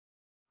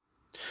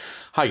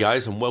Hi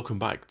guys, and welcome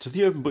back to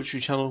the Urban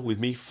Butchery Channel with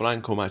me,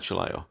 Franco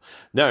Macellaio.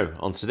 Now,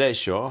 on today's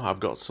show, I've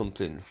got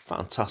something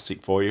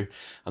fantastic for you,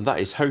 and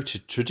that is how to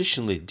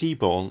traditionally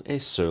debone a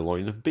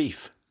sirloin of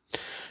beef.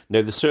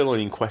 Now, the sirloin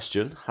in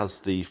question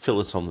has the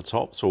fillet on the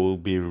top, so we'll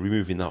be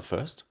removing that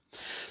first.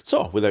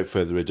 So, without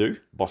further ado,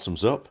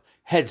 bottoms up,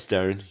 heads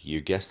down,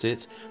 you guessed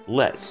it,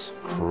 let's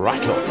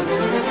crack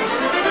on.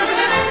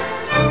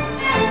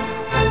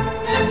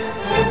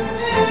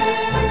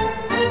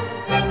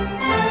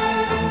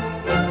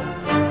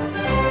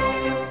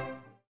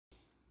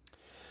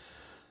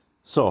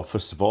 So,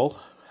 first of all,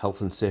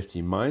 health and safety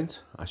in mind,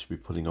 I should be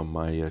putting on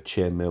my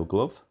chainmail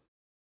glove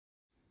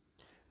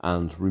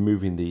and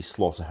removing the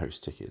slaughterhouse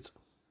ticket.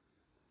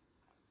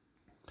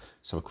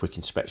 So a quick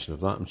inspection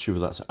of that. I'm sure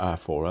that's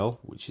R4L,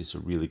 which is a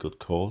really good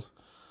code.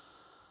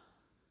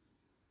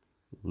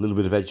 A little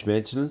bit of edge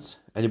maintenance.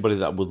 Anybody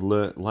that would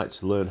like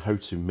to learn how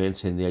to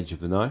maintain the edge of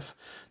the knife,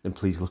 then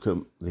please look at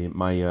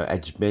my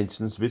edge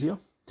maintenance video.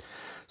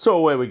 So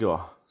away we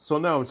go. So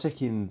now I'm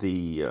taking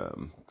the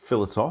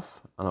fillet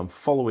off and I'm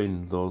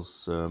following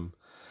those,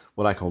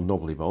 what I call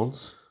knobbly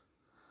bones,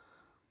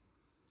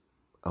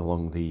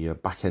 along the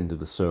back end of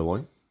the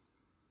sirloin.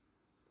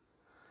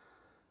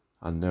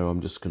 And now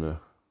I'm just going to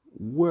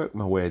work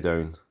my way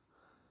down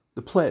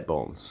the plate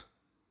bones.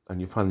 And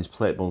you find these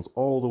plate bones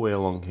all the way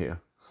along here.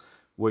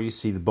 Where you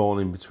see the bone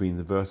in between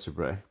the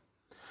vertebrae,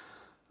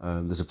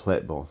 there's a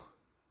plate bone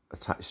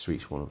attached to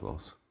each one of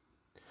those.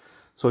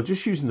 So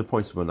just using the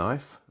point of my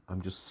knife,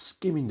 I'm just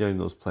skimming down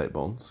those plate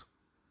bones.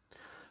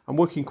 I'm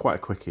working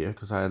quite quick here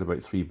because I had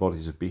about 3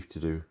 bodies of beef to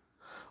do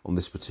on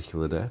this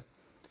particular day.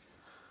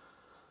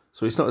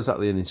 So it's not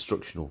exactly an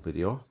instructional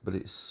video, but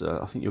it's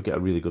I think you'll get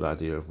a really good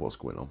idea of what's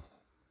going on.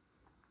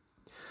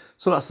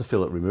 So that's the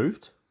fillet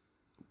removed.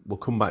 We'll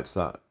come back to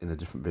that in a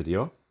different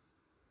video.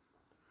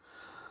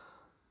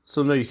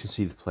 So now you can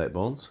see the plate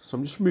bones. So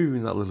I'm just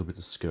removing that little bit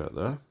of skirt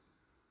there.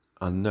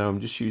 And now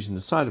I'm just using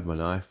the side of my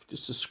knife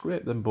just to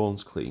scrape them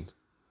bones clean.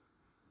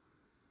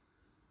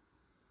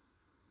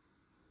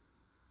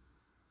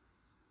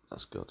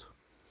 That's good.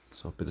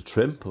 So a bit of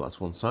trim, put that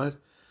to one side. A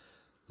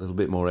little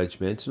bit more edge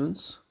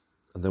maintenance.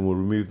 And then we'll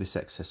remove this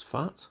excess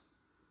fat.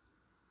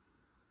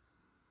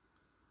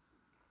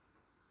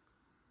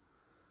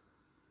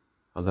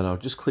 And then I'll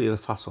just clear the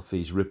fat off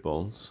these rib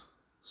bones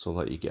so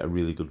that you get a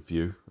really good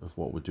view of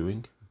what we're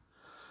doing.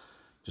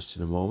 Just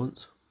in a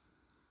moment.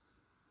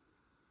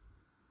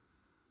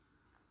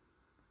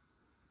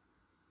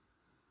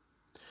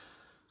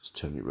 Just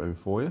turn it around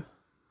for you.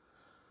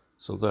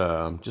 So there,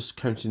 I'm just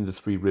counting the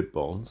 3 rib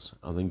bones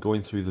and then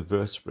going through the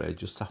vertebrae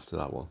just after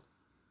that one.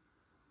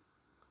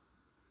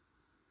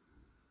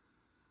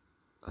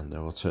 And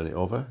now I'll turn it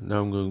over.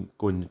 Now I'm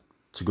going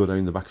to go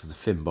down the back of the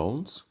fin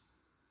bones.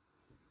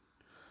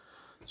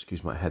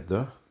 Excuse my head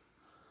there.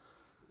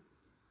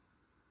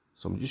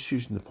 So I'm just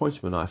using the point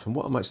of my knife, and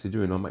what I'm actually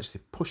doing, I'm actually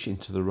pushing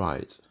to the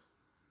right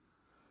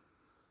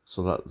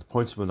so that the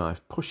point of my knife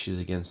pushes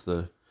against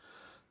the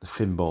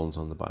fin bones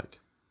on the back.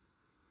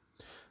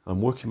 I'm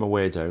working my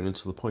way down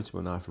until the point of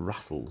my knife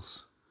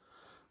rattles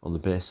on the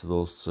base of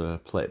those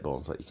plate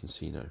bones that you can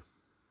see now.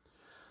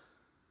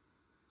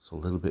 So a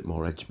little bit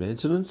more edge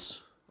maintenance,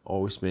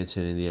 always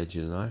maintaining the edge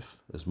of the knife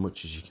as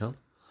much as you can.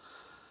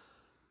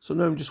 So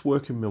now I'm just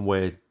working my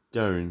way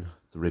down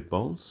the rib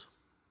bones.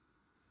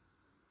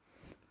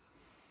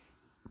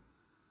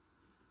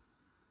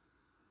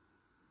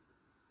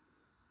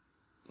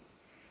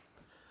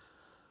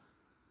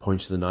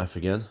 Point of the knife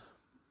again.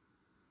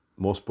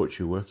 Most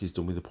butchery work is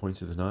done with the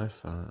point of the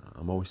knife.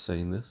 I'm always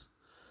saying this.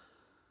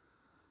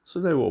 So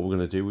now what we're going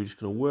to do, we're just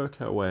going to work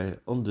our way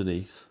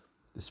underneath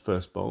this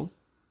first bone.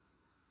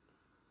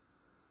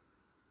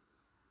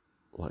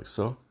 Like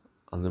so.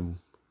 And then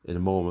in a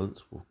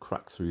moment, we'll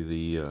crack through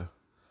the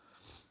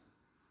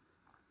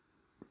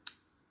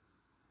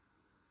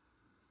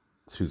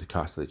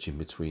cartilage in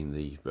between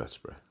the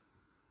vertebrae.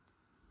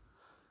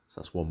 So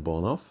that's one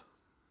bone off.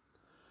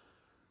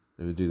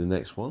 Then we'll do the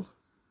next one.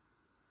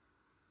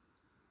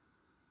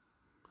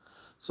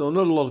 So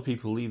not a lot of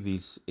people leave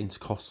these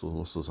intercostal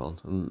muscles on,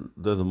 and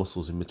they're the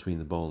muscles in between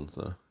the bones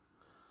there.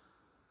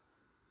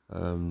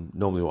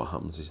 Normally what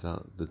happens is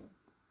that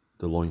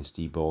the loin's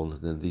deboned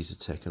and then these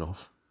are taken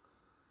off,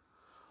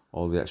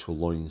 or the actual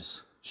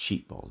loin's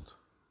sheep boned.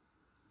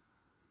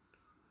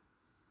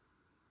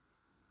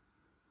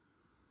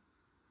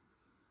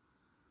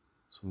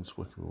 So I'm just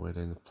working my way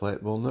down the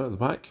plate bone there at the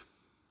back.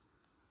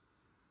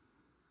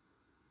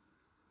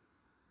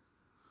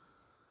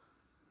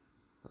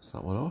 That's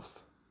that one off.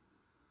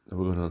 Then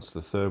we're going on to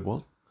the third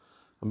one.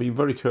 I'm being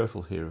very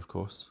careful here, of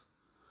course.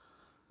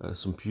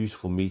 Some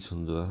beautiful meat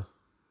under there,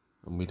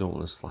 and we don't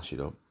want to slash it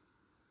up.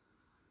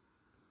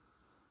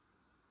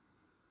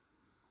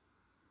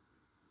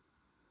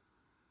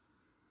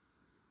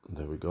 And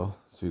there we go,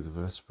 through the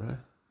vertebrae.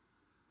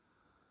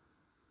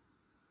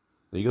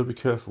 Now you've got to be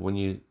careful when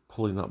you're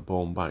pulling that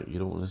bone back. You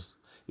don't want to,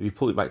 if you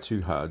pull it back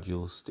too hard,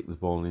 you'll stick the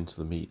bone into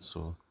the meat,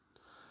 so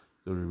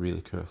you've got to be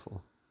really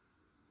careful.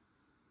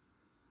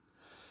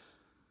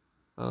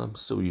 And I'm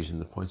still using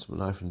the point of my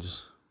knife and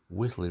just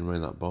whittling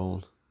around that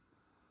bone.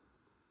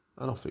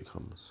 And off it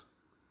comes.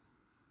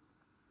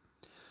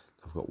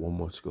 I've got one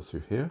more to go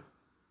through here.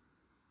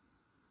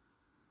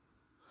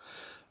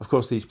 Of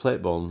course, these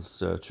plate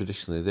bones,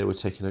 traditionally, they were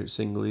taken out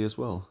singly as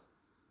well.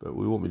 But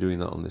we won't be doing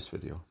that on this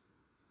video.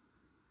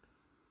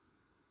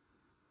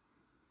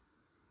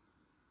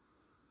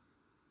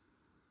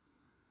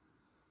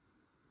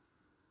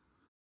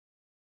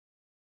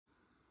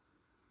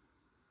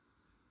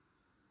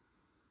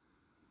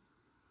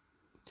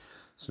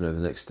 So now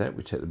the next step,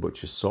 we take the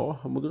butcher's saw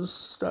and we're going to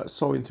start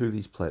sawing through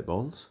these plate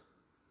bones.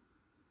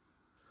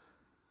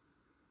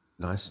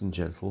 Nice and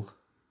gentle.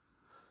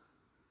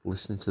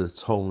 Listening to the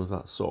tone of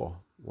that saw.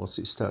 Once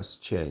it starts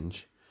to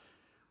change,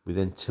 we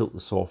then tilt the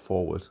saw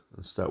forward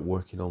and start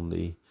working on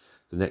the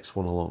next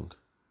one along,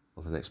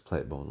 or the next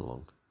plate bone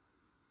along.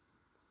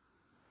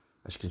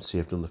 As you can see,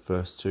 I've done the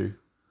first two.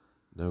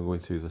 Now I'm going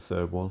through the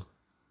third one.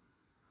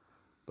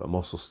 But I'm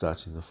also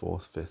starting the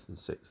fourth, fifth and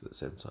sixth at the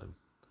same time.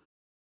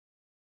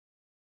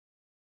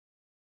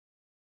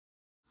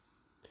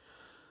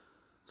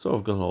 So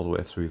I've gone all the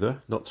way through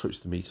there, not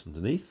touched the meat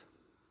underneath.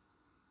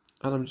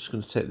 And I'm just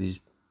going to take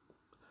these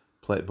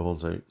plate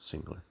bones out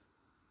singly.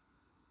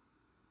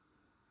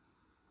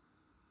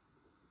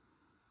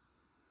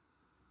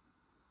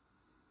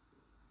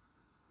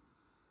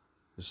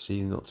 Just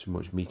see, not too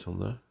much meat on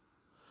there.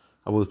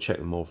 I will check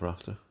them over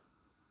after.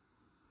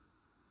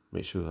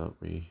 Make sure that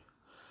we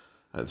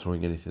aren't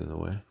throwing anything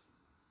away.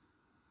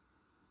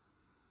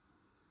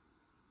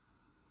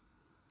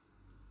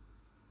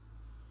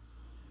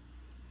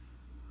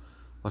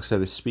 Like I say,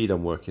 the speed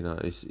I'm working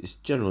at is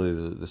generally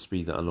the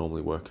speed that I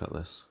normally work at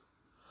this.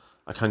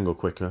 I can go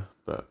quicker,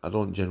 but I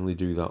don't generally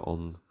do that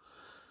on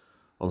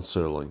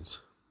sirloins.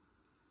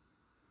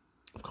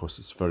 Of course,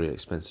 it's a very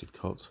expensive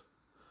cut.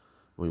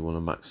 We want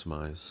to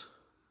maximise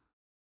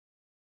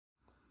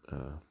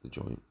the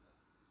joint.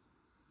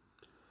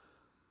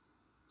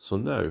 So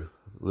now, a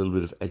little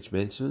bit of edge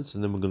maintenance,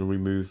 and then we're going to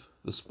remove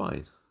the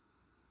spine.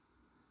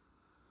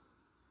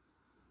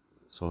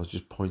 So I was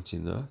just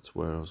pointing there to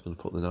where I was going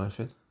to put the knife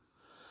in.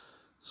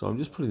 So I'm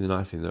just putting the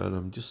knife in there and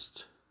I'm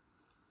just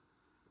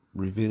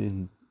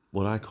revealing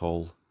what I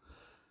call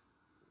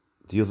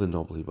the other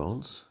knobbly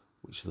bones,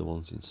 which are the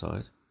ones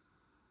inside.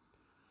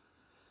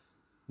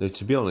 Now,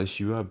 to be honest,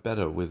 you are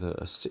better with a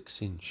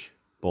 6-inch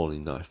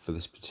boning knife for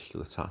this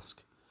particular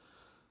task.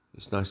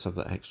 It's nice to have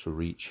that extra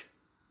reach.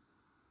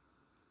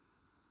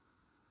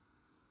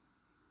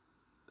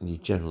 And you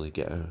generally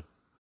get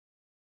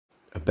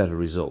a better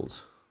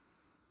result.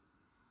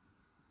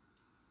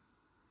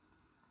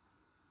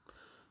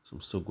 So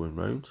I'm still going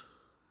round.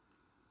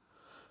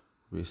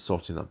 We're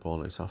sorting that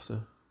bone out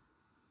after.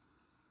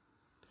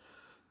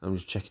 I'm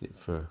just checking it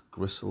for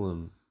gristle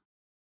and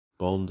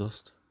bone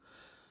dust.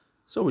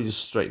 So we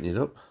just straighten it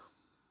up.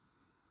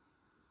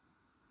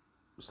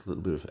 Just a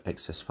little bit of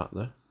excess fat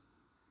there.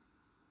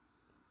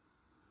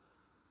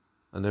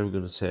 And then we're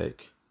going to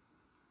take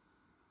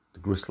the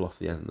gristle off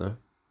the end there.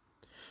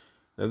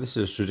 Now this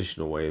is a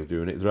traditional way of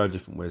doing it. There are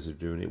different ways of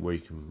doing it where you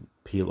can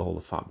peel all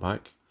the fat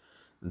back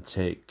and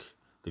take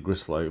the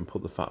gristle out and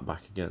put the fat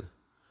back again.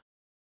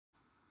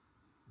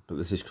 But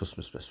this is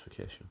customer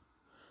specification.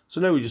 So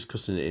now we're just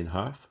cutting it in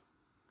half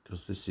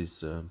because this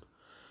is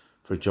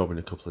for a job in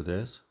a couple of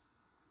days.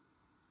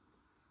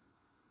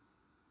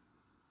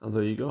 And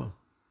there you go.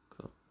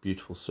 That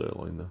beautiful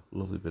sirloin there.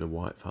 Lovely bit of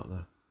white fat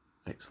there.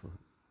 Excellent.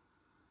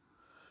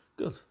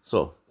 Good.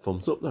 So,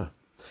 thumbs up there.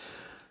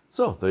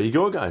 So, there you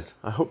go, guys.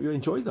 I hope you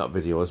enjoyed that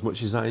video as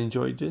much as I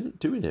enjoyed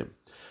doing it.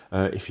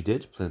 If you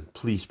did, then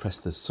please press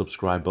the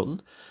subscribe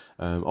button.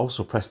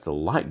 Also press the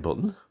like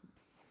button.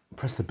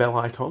 Press the bell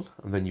icon,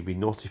 and then you'll be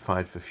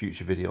notified for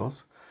future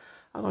videos.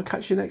 And I'll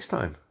catch you next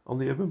time on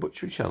the Urban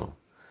Butchery Channel.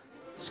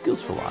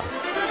 Skills for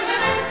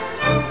life.